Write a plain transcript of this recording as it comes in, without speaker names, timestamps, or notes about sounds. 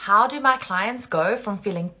How do my clients go from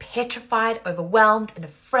feeling petrified, overwhelmed, and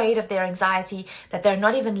afraid of their anxiety, that they're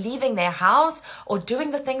not even leaving their house or doing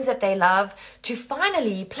the things that they love, to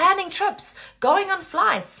finally planning trips, going on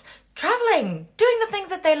flights, traveling, doing the things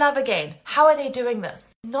that they love again? How are they doing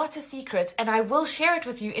this? Not a secret, and I will share it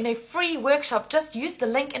with you in a free workshop. Just use the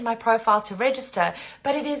link in my profile to register.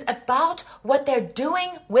 But it is about what they're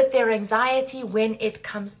doing with their anxiety when it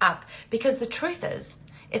comes up. Because the truth is,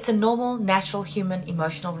 it's a normal, natural human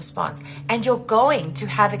emotional response. And you're going to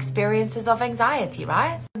have experiences of anxiety,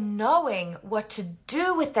 right? Knowing what to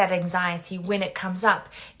do with that anxiety when it comes up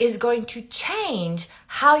is going to change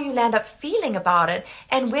how you land up feeling about it,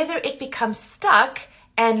 and whether it becomes stuck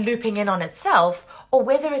and looping in on itself, or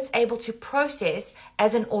whether it's able to process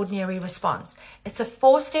as an ordinary response. It's a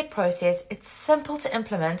 4-step process. It's simple to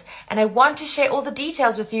implement, and I want to share all the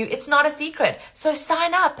details with you. It's not a secret. So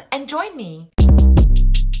sign up and join me.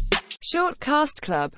 Shortcast Club.